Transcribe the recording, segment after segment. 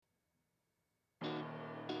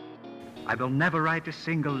I will never write a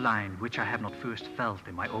single line which I have not first felt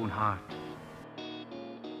in my own heart.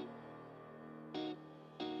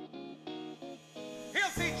 He'll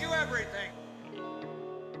teach you everything.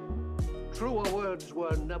 Truer words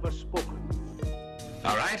were never spoken.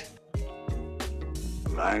 All right.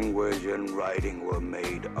 Language and writing were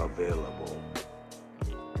made available.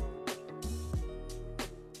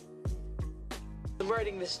 I'm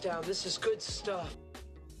writing this down. This is good stuff.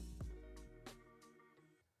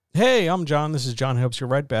 Hey, I'm John. This is John Helps You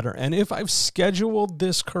Write Better. And if I've scheduled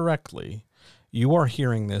this correctly, you are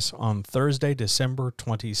hearing this on Thursday, December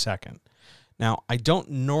 22nd. Now, I don't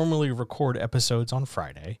normally record episodes on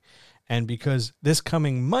Friday, and because this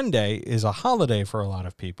coming Monday is a holiday for a lot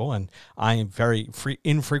of people, and I very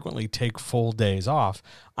infrequently take full days off,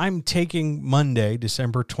 I'm taking Monday,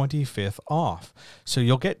 December 25th off. So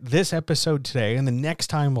you'll get this episode today, and the next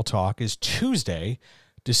time we'll talk is Tuesday,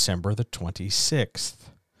 December the 26th.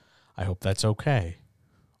 I hope that's okay.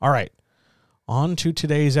 All right, on to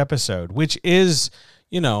today's episode, which is,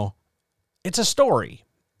 it's a story.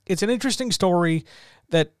 It's an interesting story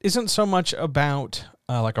that isn't so much about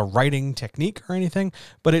like a writing technique or anything,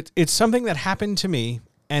 but it's something that happened to me,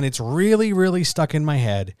 and it's really, really stuck in my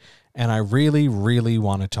head, and I really, really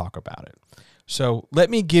want to talk about it. So let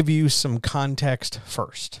me give you some context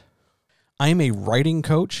first. I am a writing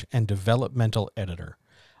coach and developmental editor.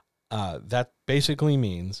 That basically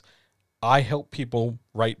means I help people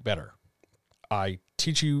write better. I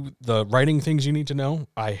teach you the writing things you need to know.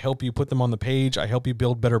 I help you put them on the page. I help you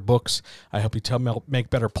build better books. I help you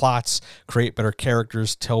make better plots, create better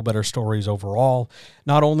characters, tell better stories overall.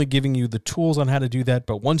 Not only giving you the tools on how to do that,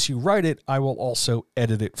 but once you write it, I will also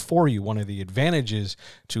edit it for you. One of the advantages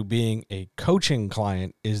to being a coaching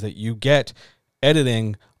client is that you get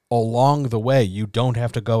editing along the way. You don't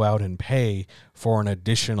have to go out and pay for an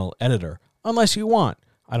additional editor unless you want.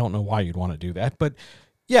 I don't know why you'd want to do that, but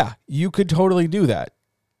yeah, you could totally do that.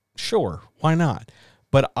 Sure, why not?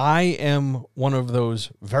 But I am one of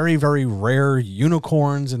those very, very rare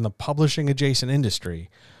unicorns in the publishing adjacent industry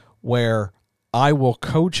where I will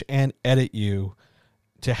coach and edit you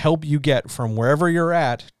to help you get from wherever you're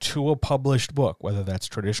at to a published book, whether that's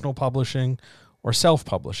traditional publishing or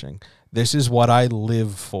self-publishing. This is what I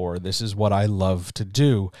live for. This is what I love to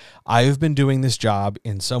do. I've been doing this job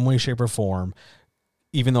in some way, shape, or form.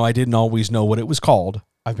 Even though I didn't always know what it was called,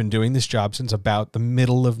 I've been doing this job since about the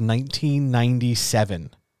middle of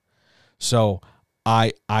 1997. So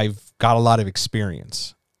I've got a lot of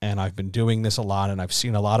experience, and I've been doing this a lot, and I've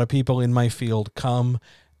seen a lot of people in my field come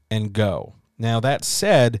and go. Now, that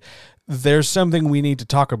said, there's something we need to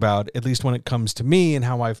talk about, at least when it comes to me and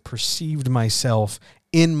how I've perceived myself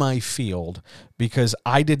in my field, because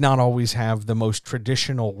I did not always have the most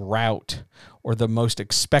traditional route or the most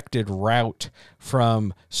expected route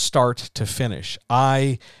from start to finish.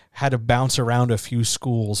 I had to bounce around a few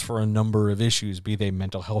schools for a number of issues, be they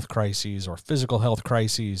mental health crises or physical health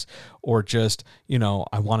crises, or just,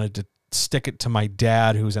 I wanted to stick it to my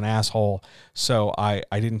dad, who's an asshole. So I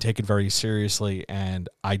didn't take it very seriously, and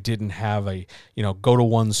I didn't have a, go to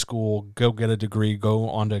one school, go get a degree, go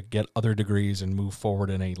on to get other degrees and move forward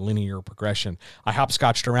in a linear progression. I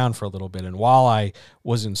hopscotched around for a little bit. And while I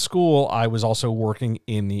was in school, I was also working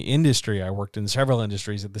in the industry. I worked in several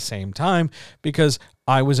industries at the same time because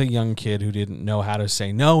I was a young kid who didn't know how to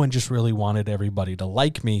say no and just really wanted everybody to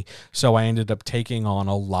like me. So I ended up taking on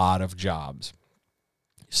a lot of jobs.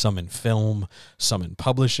 Some in film, some in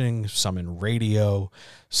publishing, some in radio,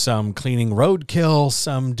 some cleaning roadkill,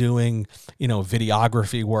 some doing,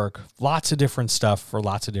 videography work, lots of different stuff for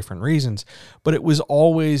lots of different reasons. But it was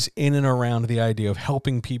always in and around the idea of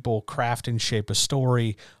helping people craft and shape a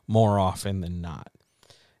story more often than not.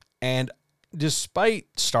 And despite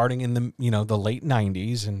starting in the late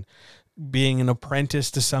 90s and being an apprentice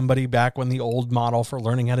to somebody back when the old model for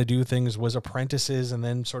learning how to do things was apprentices and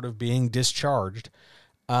then sort of being discharged,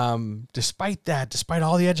 despite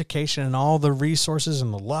all the education and all the resources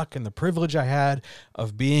and the luck and the privilege I had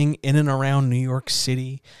of being in and around New York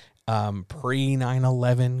City, pre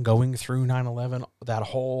 9/11, going through 9/11, that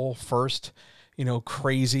whole first,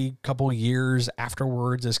 crazy couple years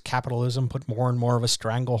afterwards as capitalism put more and more of a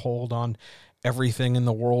stranglehold on everything in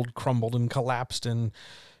the world, crumbled and collapsed and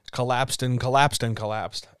collapsed and collapsed and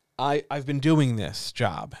collapsed. I've been doing this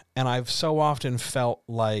job, and I've so often felt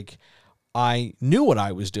like I knew what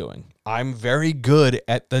I was doing. I'm very good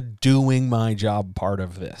at the doing my job part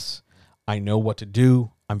of this. I know what to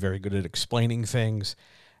do. I'm very good at explaining things.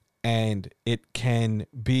 And it can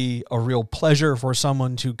be a real pleasure for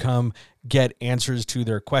someone to come get answers to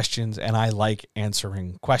their questions. And I like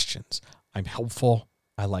answering questions. I'm helpful.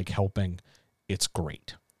 I like helping. It's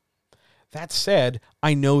great. That said,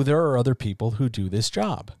 I know there are other people who do this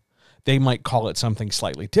job. They might call it something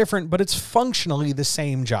slightly different, but it's functionally the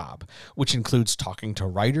same job, which includes talking to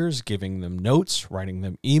writers, giving them notes, writing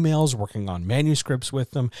them emails, working on manuscripts with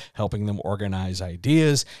them, helping them organize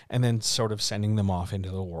ideas, and then sort of sending them off into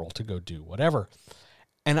the world to go do whatever.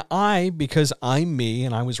 And because I'm me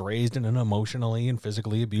and I was raised in an emotionally and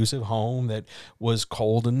physically abusive home that was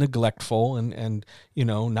cold and neglectful and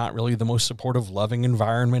not really the most supportive, loving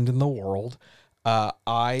environment in the world,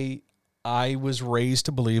 I was raised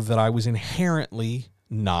to believe that I was inherently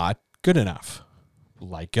not good enough,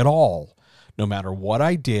 like at all. No matter what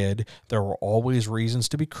I did, there were always reasons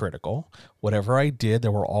to be critical. Whatever I did,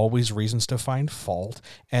 there were always reasons to find fault.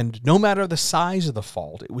 And no matter the size of the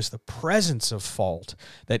fault, it was the presence of fault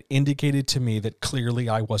that indicated to me that clearly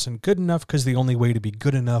I wasn't good enough, because the only way to be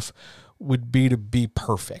good enough would be to be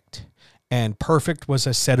perfect. And perfect was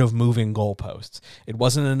a set of moving goalposts. It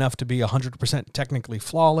wasn't enough to be 100% technically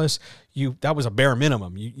flawless. That was a bare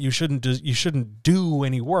minimum. You shouldn't do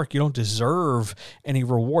any work. You don't deserve any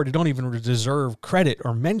reward. You don't even deserve credit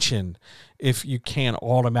or mention if you can't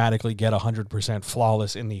automatically get 100%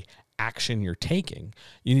 flawless in the action you're taking.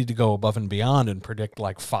 You need to go above and beyond and predict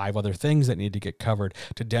like 5 other things that need to get covered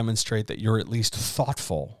to demonstrate that you're at least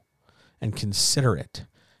thoughtful and considerate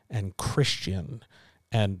and Christian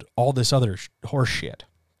and all this other horse shit.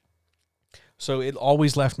 So it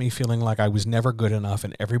always left me feeling like I was never good enough,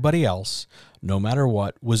 and everybody else, no matter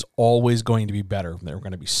what, was always going to be better. They were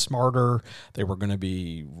going to be smarter, they were going to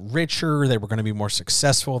be richer, they were going to be more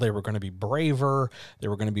successful, they were going to be braver, they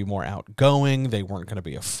were going to be more outgoing, they weren't going to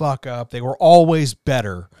be a fuck up. They were always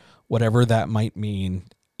better, whatever that might mean,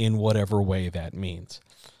 in whatever way that means.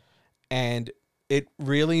 And it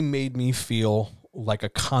really made me feel like a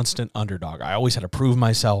constant underdog. I always had to prove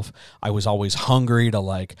myself. I was always hungry to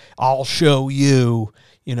like, I'll show you,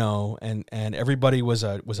 and everybody was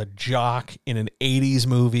a jock in an 80s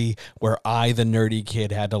movie where I, the nerdy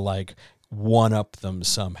kid, had to like one up them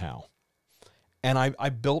somehow. And I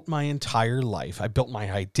built my entire life. I built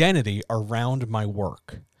my identity around my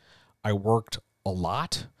work. I worked a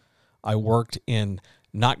lot. I worked in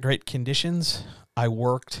not great conditions. I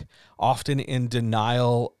worked often in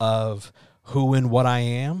denial of who and what I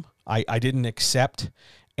am. I didn't accept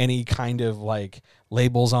any kind of like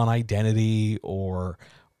labels on identity or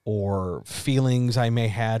feelings I may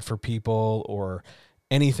had for people or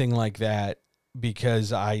anything like that,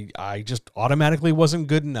 because I just automatically wasn't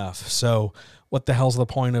good enough. So what the hell's the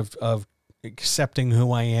point of accepting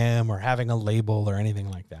who I am or having a label or anything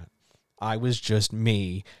like that? I was just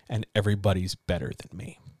me, and everybody's better than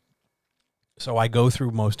me. So I go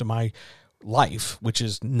through most of my life, which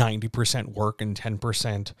is 90% work and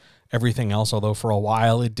 10% everything else, although for a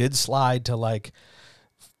while it did slide to like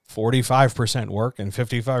 45% work and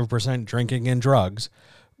 55% drinking and drugs.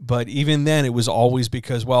 But even then it was always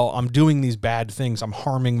because, well, I'm doing these bad things, I'm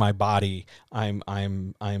harming my body, I'm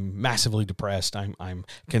massively depressed, I'm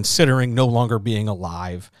considering no longer being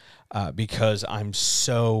alive because I'm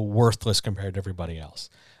so worthless compared to everybody else.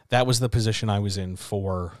 That was the position I was in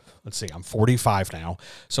for, let's see, I'm 45 now.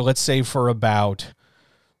 So let's say for about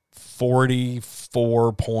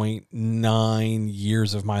 44.9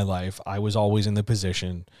 years of my life, I was always in the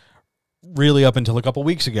position, really up until a couple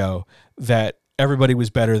weeks ago, that everybody was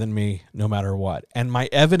better than me no matter what. And my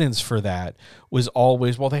evidence for that was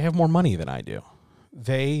always, well, they have more money than I do.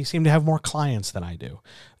 They seem to have more clients than I do.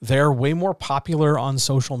 They're way more popular on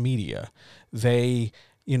social media. They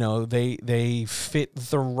fit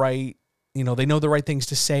the right, they know the right things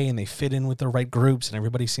to say, and they fit in with the right groups, and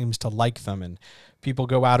everybody seems to like them, and people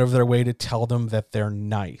go out of their way to tell them that they're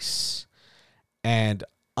nice. And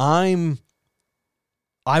I've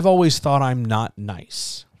always thought I'm not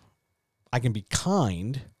nice. I can be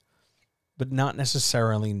kind, but not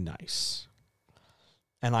necessarily nice.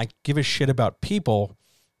 And I give a shit about people,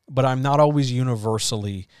 but I'm not always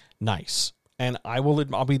universally nice. And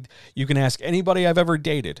you can ask anybody I've ever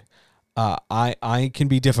dated. I can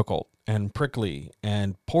be difficult and prickly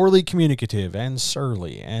and poorly communicative and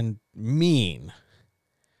surly and mean.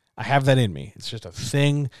 I have that in me. It's just a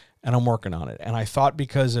thing, and I'm working on it. And I thought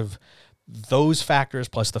because of those factors,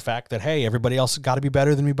 plus the fact that, hey, everybody else has got to be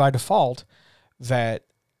better than me by default, that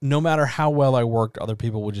no matter how well I worked, other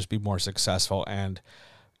people would just be more successful. And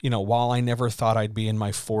while I never thought I'd be in my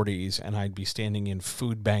 40s and I'd be standing in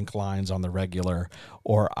food bank lines on the regular,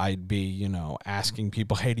 or I'd be, asking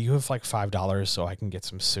people, hey, do you have like $5 so I can get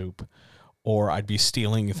some soup? Or I'd be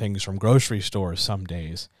stealing things from grocery stores some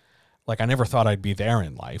days. Like, I never thought I'd be there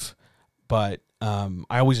in life, but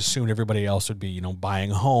I always assumed everybody else would be, you know,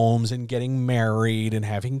 buying homes and getting married and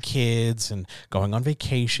having kids and going on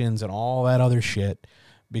vacations and all that other shit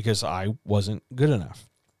because I wasn't good enough.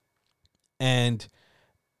 And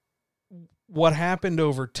what happened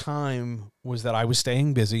over time was that I was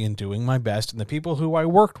staying busy and doing my best, and the people who I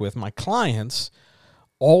worked with, my clients,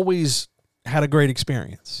 always had a great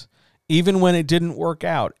experience, even when it didn't work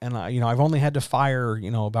out. And I've only had to fire,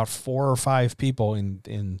 about 4 or 5 people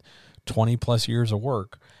in 20 plus years of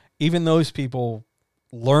work. Even those people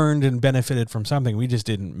learned and benefited from something. We just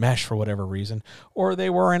didn't mesh for whatever reason, or they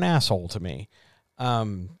were an asshole to me.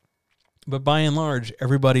 But by and large,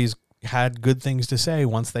 everybody's had good things to say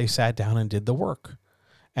once they sat down and did the work.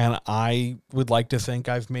 And I would like to think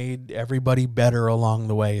I've made everybody better along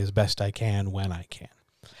the way as best I can when I can.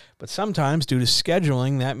 But sometimes due to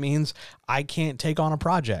scheduling, that means I can't take on a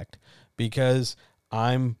project because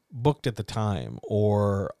I'm booked at the time,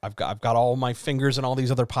 or I've got all my fingers in all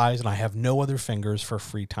these other pies and I have no other fingers for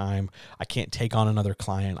free time. I can't take on another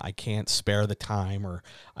client. I can't spare the time, or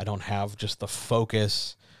I don't have just the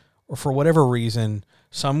focus, or for whatever reason,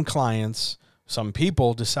 some clients, some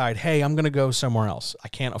people decide, hey, I'm going to go somewhere else. I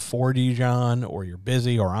can't afford you, John, or you're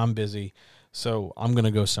busy, or I'm busy, so I'm going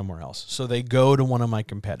to go somewhere else. So they go to one of my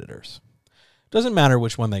competitors. Doesn't matter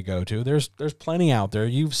which one they go to. There's plenty out there.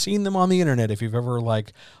 You've seen them on the internet if you've ever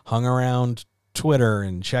hung around Twitter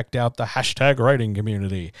and checked out the hashtag writing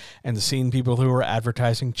community and seen people who are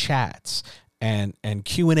advertising chats and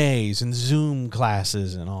Q&As and Zoom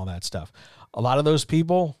classes and all that stuff. A lot of those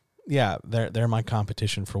people, yeah, they're my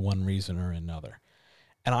competition for one reason or another.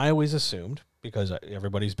 And I always assumed, because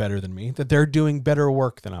everybody's better than me, that they're doing better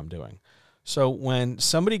work than I'm doing. So when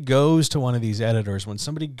somebody goes to one of these editors, when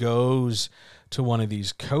somebody goes to one of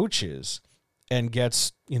these coaches and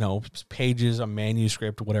gets, pages, a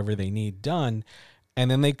manuscript, whatever they need done, and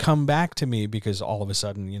then they come back to me because all of a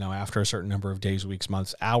sudden, after a certain number of days, weeks,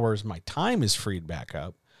 months, hours, my time is freed back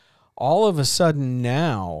up. All of a sudden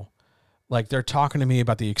now, they're talking to me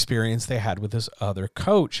about the experience they had with this other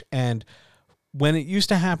coach. And when it used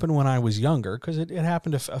to happen when I was younger, because it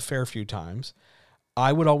happened a fair few times,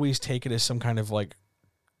 I would always take it as some kind of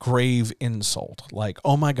grave insult.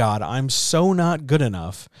 Oh my God, I'm so not good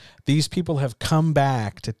enough. These people have come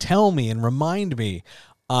back to tell me and remind me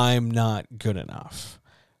I'm not good enough.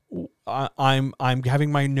 I'm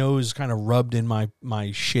having my nose kind of rubbed in my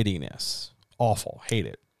shittiness. Awful. Hate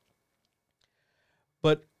it.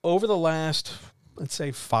 But over the last, let's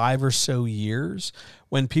say 5 or so years,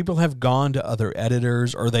 when people have gone to other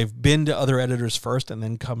editors, or they've been to other editors first and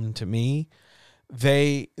then come to me,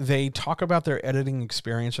 they talk about their editing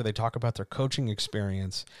experience, or they talk about their coaching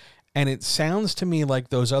experience. And it sounds to me like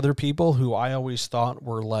those other people who I always thought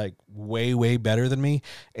were way, way better than me,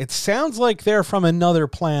 it sounds like they're from another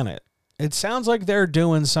planet. It sounds like they're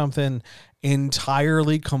doing something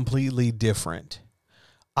entirely, completely different.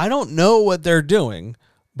 I don't know what they're doing,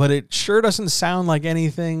 but it sure doesn't sound like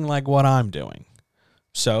anything like what I'm doing.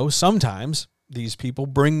 So sometimes these people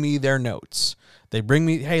bring me their notes. They bring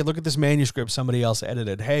me, hey, look at this manuscript somebody else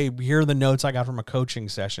edited. Hey, here are the notes I got from a coaching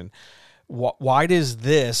session. Why does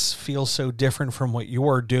this feel so different from what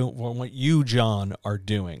you're doing, what you, John, are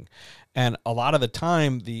doing? And a lot of the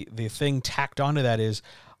time, the thing tacked onto that is,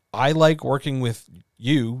 I like working with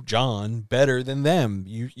you, John, better than them.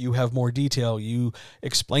 You have more detail. You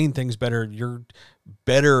explain things better. You're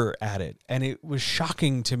better at it. And it was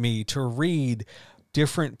shocking to me to read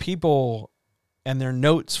different people and their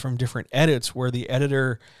notes from different edits where the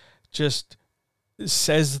editor just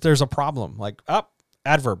says that there's a problem.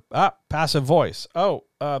 Adverb, passive voice,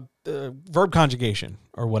 verb conjugation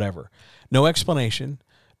or whatever. No explanation,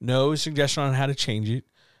 no suggestion on how to change it.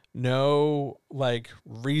 No,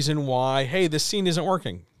 reason why, hey, this scene isn't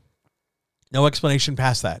working. No explanation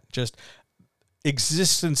past that. Just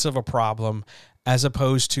existence of a problem as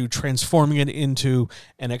opposed to transforming it into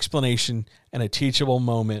an explanation and a teachable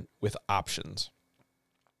moment with options.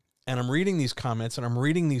 And I'm reading these comments and I'm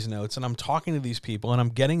reading these notes and I'm talking to these people and I'm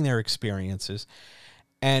getting their experiences.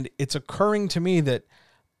 And it's occurring to me that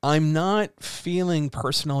I'm not feeling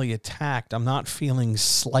personally attacked. I'm not feeling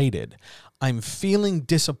slighted. I'm feeling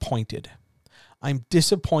disappointed. I'm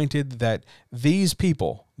disappointed that these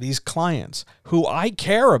people, these clients who I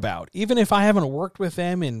care about, even if I haven't worked with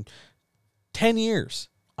them in 10 years,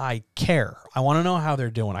 I care. I want to know how they're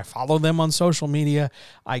doing. I follow them on social media.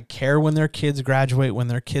 I care when their kids graduate, when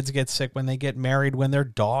their kids get sick, when they get married, when their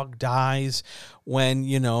dog dies, when,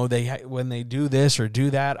 when they do this or do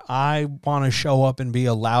that. I want to show up and be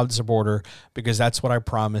a loud supporter because that's what I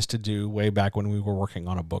promised to do way back when we were working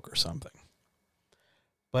on a book or something.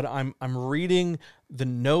 but I'm reading the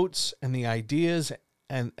notes and the ideas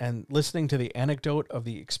and listening to the anecdote of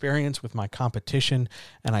the experience with my competition,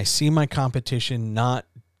 and I see my competition not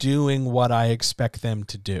doing what I expect them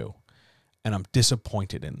to do, and I'm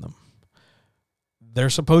disappointed in them. They're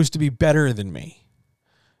supposed to be better than me.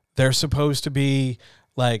 They're supposed to be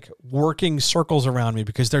like working circles around me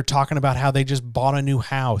because they're talking about how they just bought a new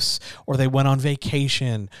house, or they went on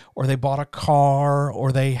vacation, or they bought a car,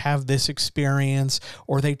 or they have this experience,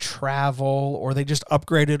 or they travel, or they just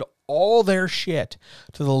upgraded all their shit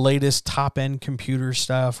to the latest top-end computer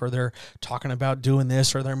stuff, or they're talking about doing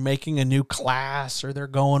this, or they're making a new class, or they're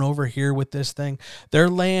going over here with this thing. They're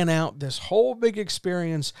laying out this whole big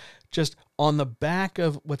experience just on the back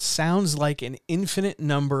of what sounds like an infinite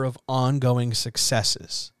number of ongoing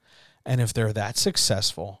successes. And if they're that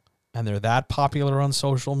successful and they're that popular on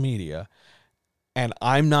social media, and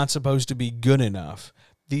I'm not supposed to be good enough,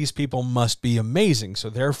 these people must be amazing. So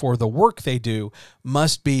therefore, the work they do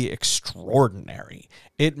must be extraordinary.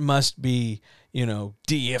 It must be,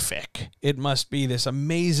 deific. It must be this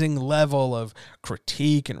amazing level of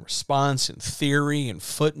critique and response and theory and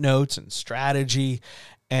footnotes and strategy.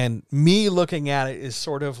 And me looking at it is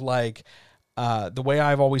sort of like, the way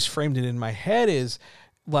I've always framed it in my head is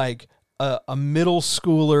like a middle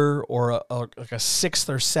schooler or like a sixth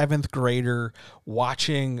or seventh grader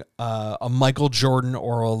watching a Michael Jordan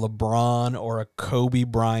or a LeBron or a Kobe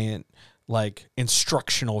Bryant like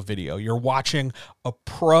instructional video. You're watching a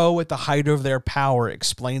pro at the height of their power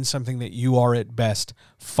explain something that you are at best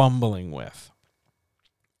fumbling with.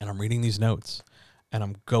 And I'm reading these notes and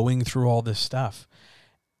I'm going through all this stuff.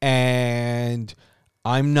 And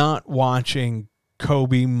I'm not watching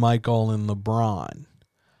Kobe, Michael, and LeBron.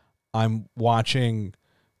 I'm watching,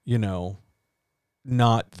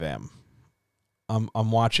 not them. I'm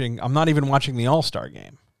not even watching the All-Star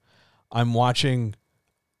game. I'm watching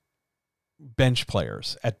bench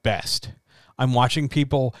players at best. I'm watching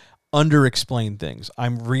people under-explain things.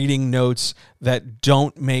 I'm reading notes that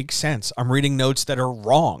don't make sense. I'm reading notes that are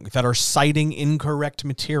wrong, that are citing incorrect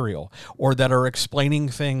material, or that are explaining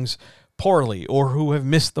things poorly, or who have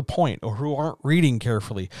missed the point, or who aren't reading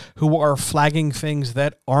carefully, who are flagging things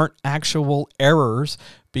that aren't actual errors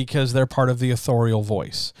because they're part of the authorial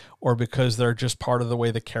voice, or because they're just part of the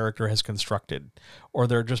way the character has constructed, or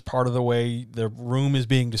they're just part of the way the room is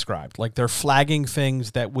being described. Like they're flagging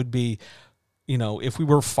things that would be, if we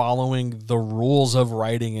were following the rules of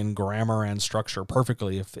writing and grammar and structure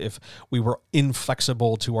perfectly, if we were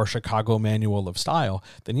inflexible to our Chicago manual of style,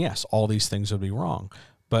 then yes, all these things would be wrong.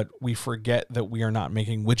 But we forget that we are not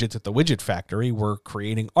making widgets at the widget factory. We're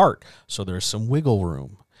creating art. So there's some wiggle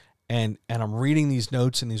room. And I'm reading these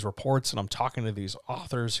notes and these reports, and I'm talking to these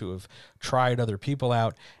authors who have tried other people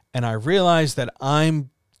out. And I realize that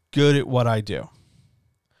I'm good at what I do.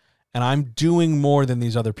 And I'm doing more than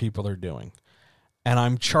these other people are doing. And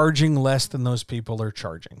I'm charging less than those people are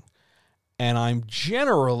charging. And I'm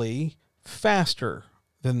generally faster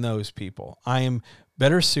than those people. I am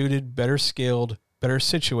better suited, better skilled, better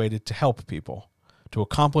situated to help people, to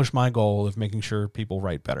accomplish my goal of making sure people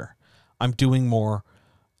write better. I'm doing more.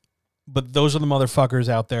 But those are the motherfuckers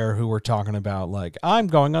out there who are talking about like, I'm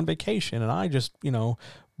going on vacation and I just,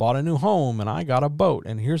 bought a new home and I got a boat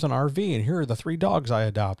and here's an RV and here are the 3 dogs I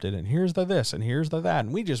adopted and here's the this and here's the that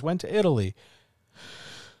and we just went to Italy.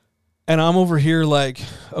 And I'm over here like,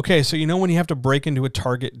 okay, so when you have to break into a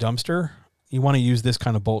Target dumpster, you want to use this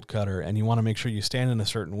kind of bolt cutter and you want to make sure you stand in a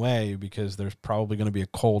certain way because there's probably going to be a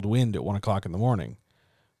cold wind at 1 o'clock in the morning.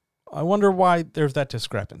 I wonder why there's that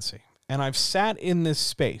discrepancy. And I've sat in this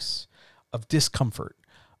space of discomfort,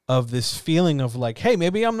 of this feeling of like, hey,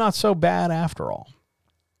 maybe I'm not so bad after all.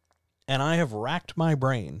 And I have racked my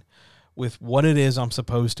brain with what it is I'm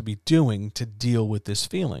supposed to be doing to deal with this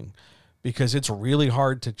feeling, because it's really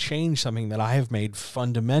hard to change something that I have made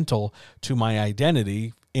fundamental to my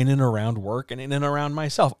identity in and around work and in and around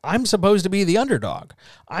myself. I'm supposed to be the underdog.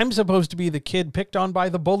 I'm supposed to be the kid picked on by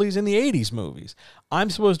the bullies in the 80s movies. I'm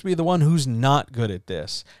supposed to be the one who's not good at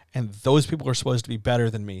this. And those people are supposed to be better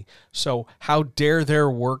than me. So how dare their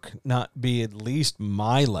work not be at least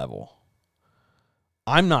my level?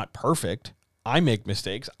 I'm not perfect. I make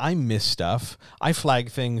mistakes. I miss stuff. I flag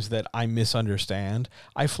things that I misunderstand.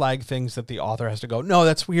 I flag things that the author has to go,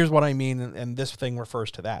 no, here's what I mean, and this thing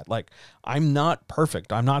refers to that. Like, I'm not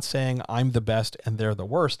perfect. I'm not saying I'm the best and they're the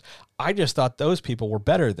worst. I just thought those people were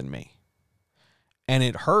better than me. And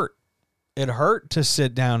it hurt. It hurt to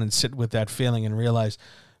sit down and sit with that feeling and realize,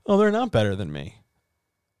 oh, they're not better than me.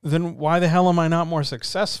 Then why the hell am I not more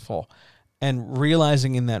successful? and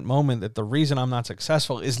realizing in that moment that the reason I'm not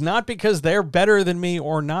successful is not because they're better than me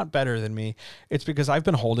or not better than me. It's because I've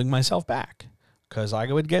been holding myself back, because I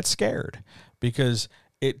would get scared, because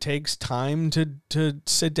it takes time to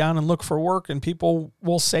sit down and look for work, and people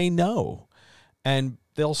will say no, and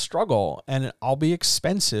they'll struggle, and I'll be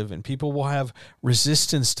expensive, and people will have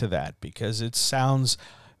resistance to that because it sounds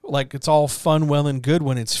like it's all fun, well, and good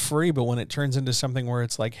when it's free, but when it turns into something where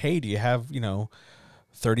it's like, hey, do you have,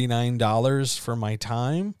 $39 for my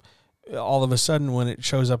time? All of a sudden, when it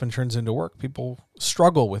shows up and turns into work, people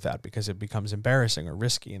struggle with that because it becomes embarrassing or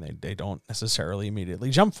risky, and they don't necessarily immediately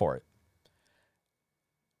jump for it.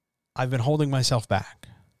 I've been holding myself back.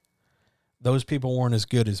 Those people weren't as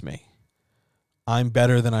good as me. I'm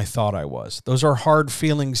better than I thought I was. Those are hard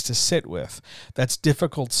feelings to sit with. That's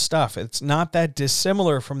difficult stuff. It's not that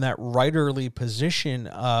dissimilar from that writerly position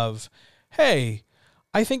of, hey,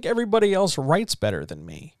 I think everybody else writes better than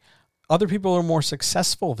me. Other people are more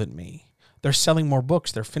successful than me. They're selling more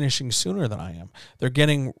books. They're finishing sooner than I am. They're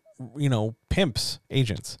getting, pimps,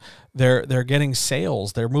 agents. They're getting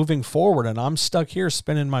sales. They're moving forward, and I'm stuck here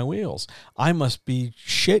spinning my wheels. I must be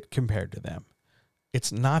shit compared to them.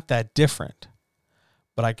 It's not that different.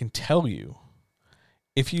 But I can tell you,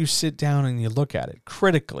 if you sit down and you look at it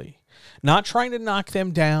critically, not trying to knock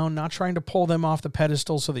them down, not trying to pull them off the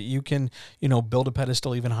pedestal so that you can, build a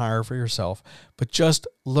pedestal even higher for yourself, but just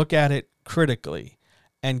look at it critically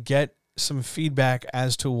and get some feedback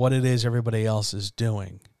as to what it is everybody else is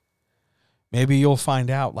doing. Maybe you'll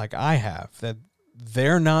find out, like I have, that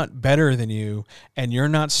they're not better than you and you're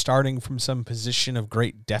not starting from some position of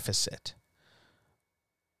great deficit.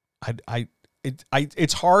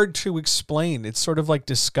 It's hard to explain. It's sort of like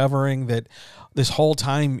discovering that this whole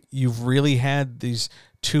time you've really had these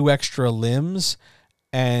 2 extra limbs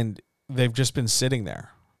and they've just been sitting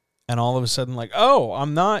there. And all of a sudden, like, oh,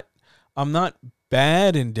 I'm not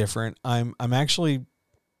bad and different. I'm actually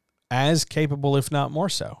as capable, if not more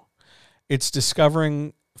so. It's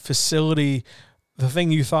discovering facility. The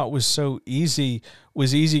thing you thought was so easy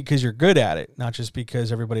was easy because you're good at it, not just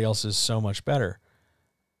because everybody else is so much better.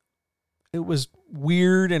 It was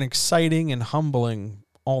weird and exciting and humbling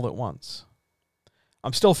all at once.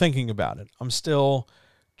 I'm still thinking about it. I'm still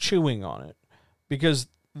chewing on it because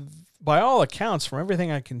by all accounts, from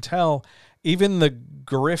everything I can tell, even the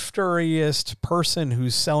grifteriest person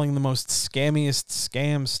who's selling the most scammiest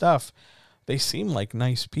scam stuff, they seem like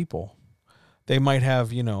nice people. They might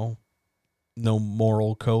have, no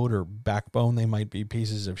moral code or backbone. They might be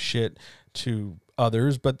pieces of shit to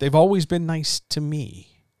others, but they've always been nice to me.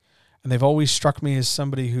 And they've always struck me as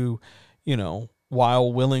somebody who,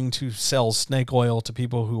 while willing to sell snake oil to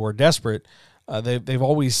people who are desperate, they've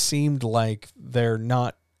always seemed like they're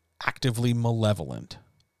not actively malevolent.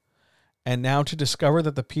 And now to discover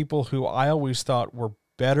that the people who I always thought were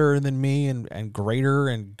better than me and greater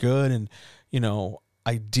and good and,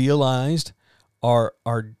 idealized are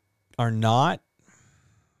not,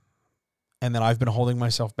 and that I've been holding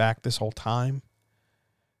myself back this whole time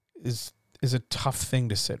is a tough thing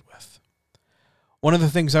to sit with. One of the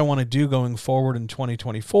things I want to do going forward in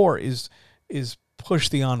 2024 is push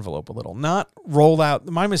the envelope a little, not roll out.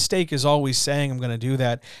 My mistake is always saying I'm going to do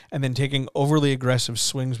that and then taking overly aggressive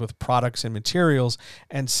swings with products and materials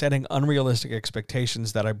and setting unrealistic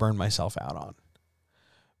expectations that I burn myself out on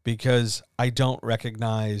because I don't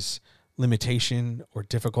recognize limitation or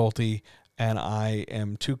difficulty, and I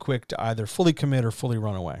am too quick to either fully commit or fully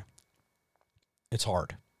run away. It's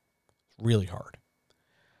hard. Really hard.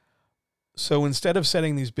 So instead of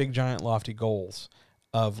setting these big, giant, lofty goals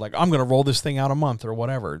of like, I'm going to roll this thing out a month or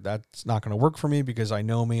whatever, that's not going to work for me because I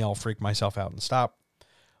know me, I'll freak myself out and stop.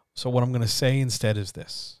 So what I'm going to say instead is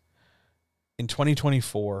this. In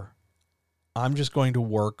 2024, I'm just going to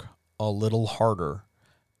work a little harder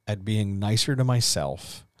at being nicer to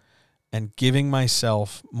myself and giving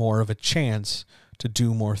myself more of a chance to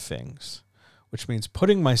do more things, which means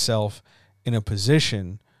putting myself in a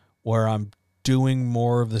position where I'm doing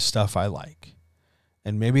more of the stuff I like.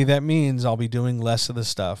 And maybe that means I'll be doing less of the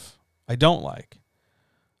stuff I don't like.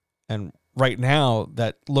 And right now,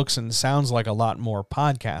 that looks and sounds like a lot more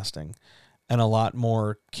podcasting and a lot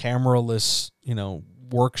more cameraless,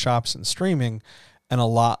 workshops and streaming and a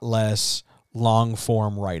lot less long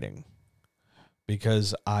form writing.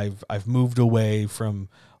 Because I've moved away from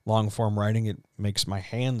long form writing. It makes my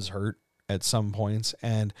hands hurt at some points,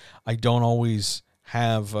 and I don't always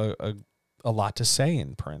have a lot to say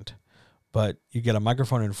in print. But you get a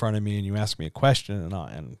microphone in front of me and you ask me a question,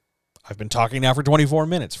 and I've been talking now for 24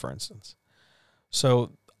 minutes, for instance.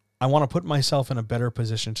 So I want to put myself in a better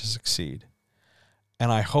position to succeed.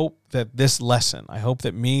 And I hope that this lesson, I hope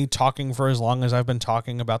that me talking for as long as I've been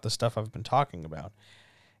talking about the stuff I've been talking about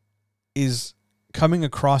is coming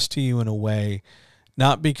across to you in a way,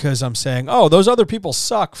 not because I'm saying, oh, those other people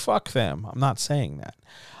suck, fuck them. I'm not saying that.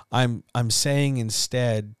 I'm saying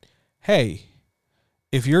instead, hey,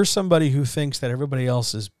 if you're somebody who thinks that everybody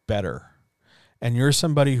else is better, and you're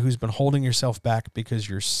somebody who's been holding yourself back because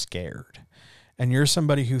you're scared, and you're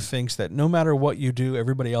somebody who thinks that no matter what you do,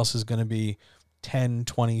 everybody else is going to be 10,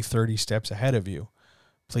 20, 30 steps ahead of you,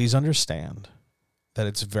 please understand that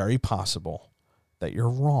it's very possible that you're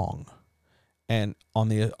wrong. And on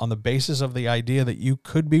the basis of the idea that you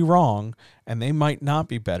could be wrong and they might not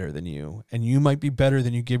be better than you and you might be better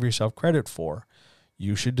than you give yourself credit for,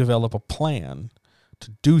 you should develop a plan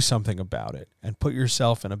to do something about it and put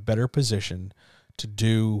yourself in a better position to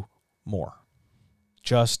do more.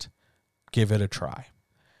 Just give it a try.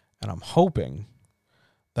 And I'm hoping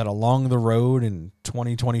that along the road in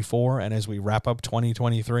 2024 and as we wrap up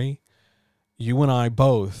 2023, you and I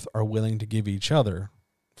both are willing to give each other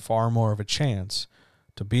far more of a chance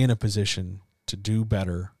to be in a position to do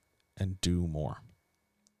better and do more.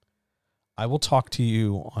 I will talk to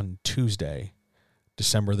you on Tuesday,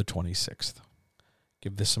 December the 26th.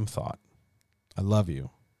 Give this some thought. I love you.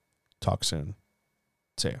 Talk soon.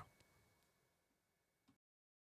 See ya.